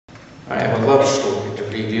I have a love story to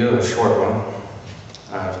read you, a short one.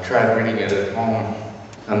 I've tried reading it at home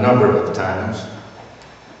a number of times,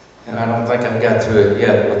 and I don't think I've got through it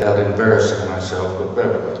yet without embarrassing myself with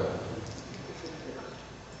Beverly.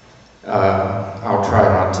 I'll try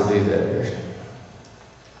not to do that here.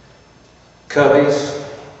 Coveys,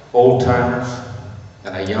 old-timers,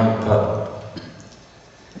 and a young pup.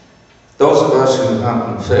 Those of us who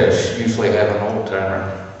hunt and fish usually have an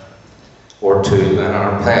old-timer or two in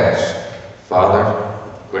our past,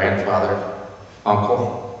 father, grandfather,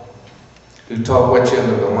 uncle, who taught which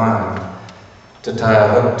end of the line to tie a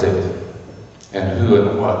hook to and who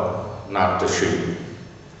and what not to shoot.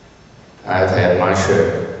 I've had my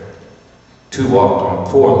share. Two walked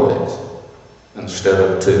on four legs instead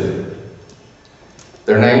of two.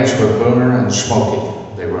 Their names were Boomer and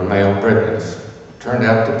Smokey. They were male Britons, turned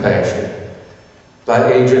out to pasture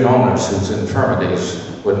by aged owners whose infirmities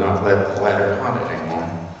would not let the latter hunt anymore.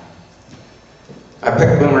 I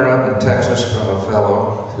picked Boomer up in Texas from a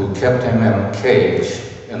fellow who kept him in a cage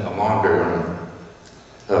in the laundry room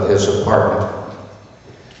of his apartment.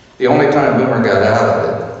 The only time Boomer got out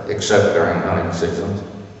of it, except during hunting season,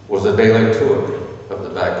 was a daily tour of the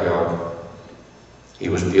backyard. He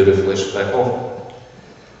was beautifully speckled,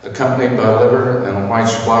 accompanied by liver and white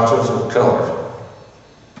splotches of color.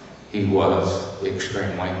 He was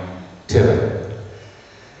extremely timid.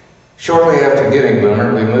 Shortly after getting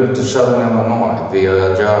Boomer, we moved to Southern Illinois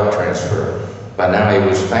via a job transfer. By now he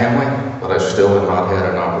was family, but I still had not had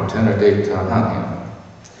an opportunity to hunt him.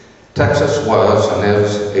 Texas was and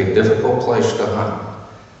is a difficult place to hunt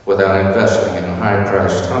without investing in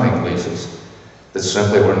high-priced hunting leases that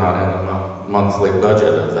simply were not in the monthly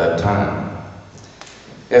budget at that time.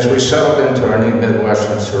 As we settled into our new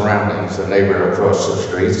Midwestern surroundings, a neighbor across the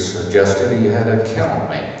street suggested he had a kennel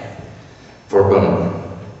mate for Boomer.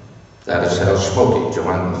 That is how Smokey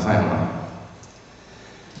joined the family.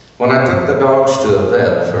 When I took the dogs to a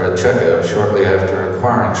vet for a checkup shortly after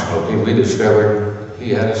acquiring Smokey, we discovered he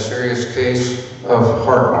had a serious case of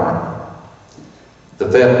heartworm. The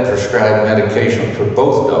vet prescribed medication for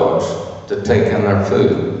both dogs to take in their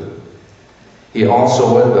food. He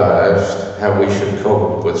also advised how we should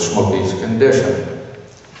cope with Smokey's condition.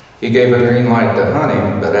 He gave a green light to hunt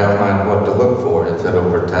him, but outlined what to look for if it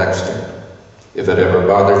overtaxed him. If it ever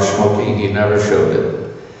bothered Smokey, he never showed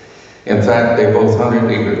it. In fact, they both hunted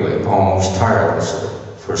eagerly, almost tirelessly,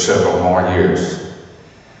 for several more years.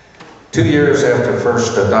 2 years after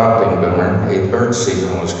first adopting Boomer, a bird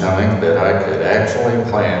season was coming that I could actually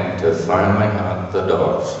plan to finally hunt the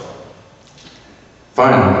dogs.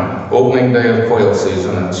 Finally, opening day of quail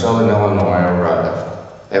season in Southern Illinois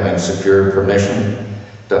arrived. Having secured permission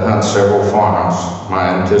to hunt several farms,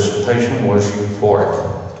 my anticipation was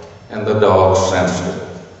euphoric, and the dogs sensed it.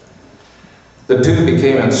 The two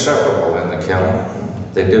became inseparable in the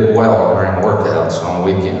kennel. They did well during workouts on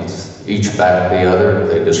weekends. Each backed the other.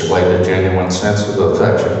 They displayed a genuine sense of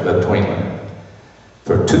affection between them.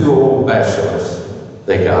 For two old bachelors,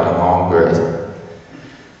 they got along great.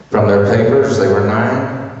 From their papers, they were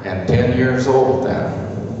 9 and 10 years old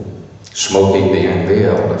then, Smokey being the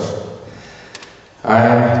eldest.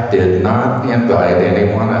 I did not invite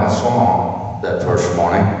anyone else along that first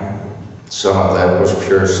morning. Some of that was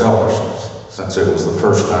pure selfishness, since it was the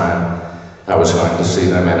first time I was going to see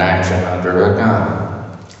them in action under a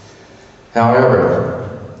gun.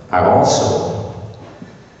 However, I also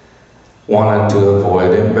wanted to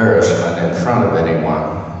avoid embarrassment in front of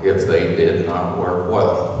anyone if they did not work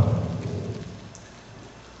well.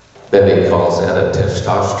 Betty calls that a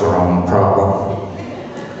testosterone problem.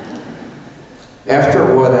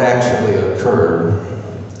 After what actually occurred,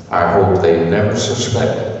 I hope they never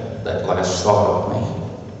suspected that last thought of me.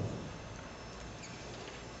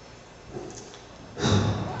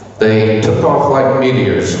 They took off like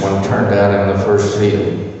meteors when turned out in the first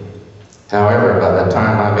field. However, by the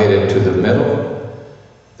time I made it to the middle,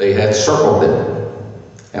 they had circled it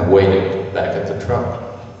and waited back at the truck.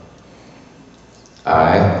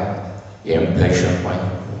 I impatiently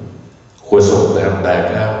whistled them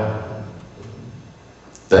back out.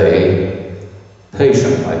 They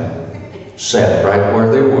patiently sat right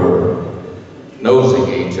where they were,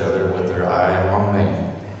 nosing each other with their eye on me.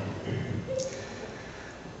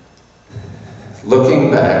 Looking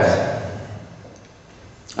back,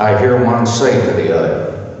 I hear one say to the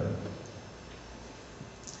other,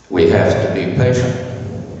 "We have to be patient.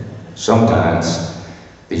 Sometimes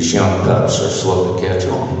these young pups are slow to catch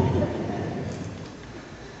on."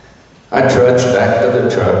 I trudged back to the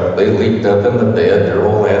truck. They leaped up in the bed, their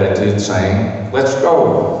whole attitude saying, "Let's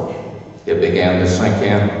go." It began to sink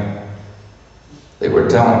in. They were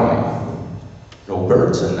telling me, "No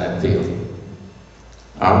birds in that field.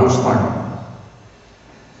 I was learning.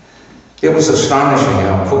 It was astonishing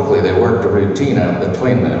how quickly they worked a routine out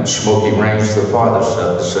between them. Smokey ranged the farthest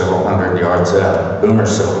up to several hundred yards out. Boomer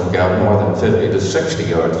seldom got more than 50 to 60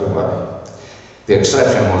 yards away. The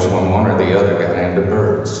exception was when one or the other got into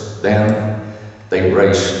birds. Then they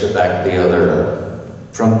raced to back the other up.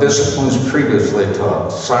 From disciplines previously taught,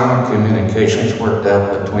 silent communications worked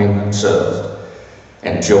out between themselves,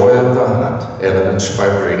 and joy of the hunt, evidenced by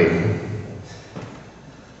breeding.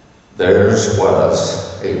 Theirs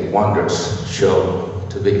was a wondrous show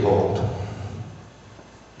to behold.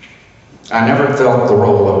 I never felt the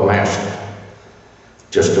role of master,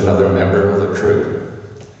 just another member of the crew.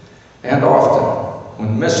 And often,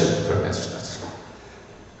 when missing, for instance,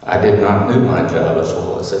 I did not know my job as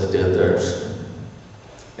well as they did theirs.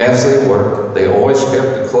 As they worked, they always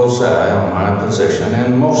kept a close eye on my position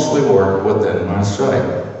and mostly worked within my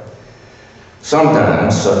sight.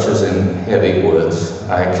 Sometimes, such as in heavy woods,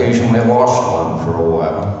 I occasionally lost one for a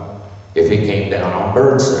while if he came down on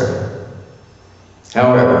birds there.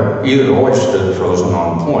 However, either always stood frozen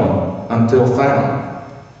on point until found.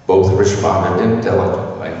 Both responded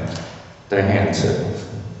intelligently, their hand signals.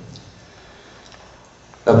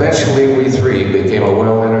 Eventually, we three became a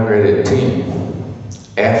well-integrated team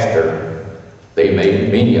after they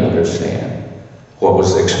made me understand what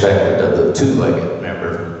was expected of the two-legged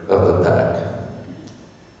member of the pack.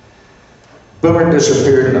 Boomer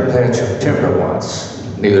disappeared in a patch of timber once.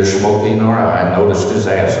 Neither Smokey nor I noticed his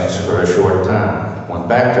absence for a short time. When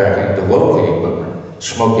backtracking to locate Boomer,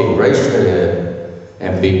 Smokey raced ahead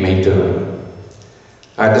and beat me to him.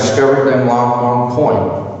 I discovered them locked on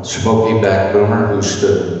point. Smokey backed Boomer, who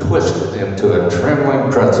stood twisted into a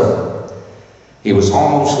trembling pretzel. He was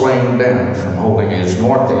almost laying down from holding his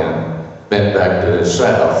north end bent back to his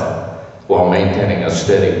south while maintaining a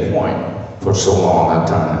steady point for so long a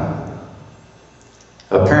time.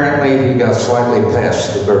 Apparently, he got slightly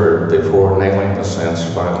past the bird before nailing the scent's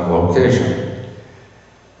final location.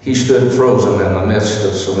 He stood frozen in the midst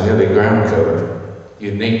of some heavy ground cover,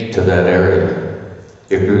 unique to that area.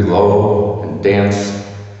 It grew low and dense,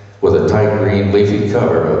 with a tight green leafy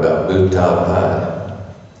cover about boot-top high.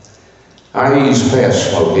 I eased past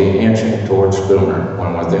Smokey, inching towards Boomer,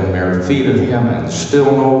 when within mere feet of him and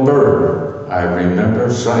still no bird, I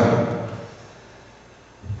remember saying,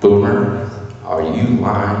 "Boomer, are you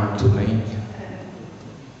lying to me?"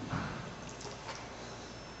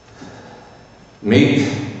 Meek,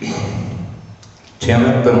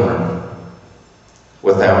 timid Boomer,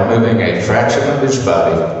 without moving a fraction of his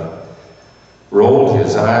body, rolled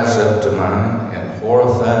his eyes up to mine in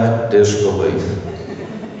horrified disbelief.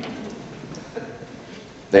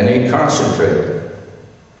 Then he concentrated,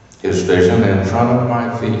 his vision in front of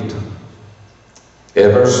my feet.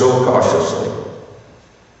 Ever so cautiously,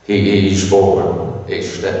 he eased forward a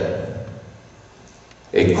step.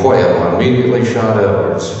 A quail immediately shot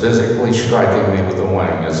upwards, physically striking me with the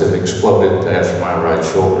wing as it exploded past my right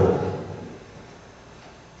shoulder.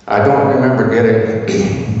 I don't remember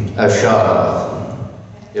getting a shot off.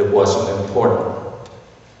 It wasn't important.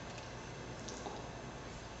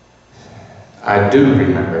 I do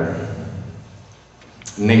remember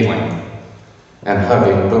kneeling and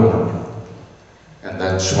hugging Boomer and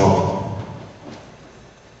then Smokey.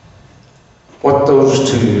 What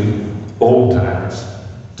those two old-timers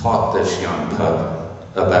taught this young pup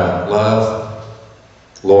about love,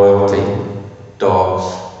 loyalty,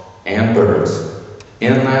 dogs, and birds,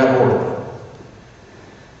 in that order,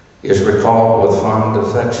 is recalled with fond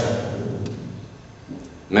affection.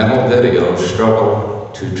 Mental videos struggle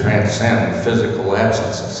to transcend physical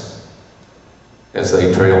absences as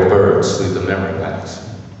they trail birds through the memory banks.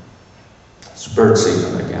 It's bird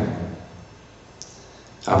season again.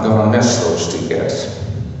 I'm going to miss those two guys.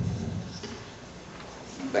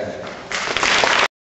 Thank you.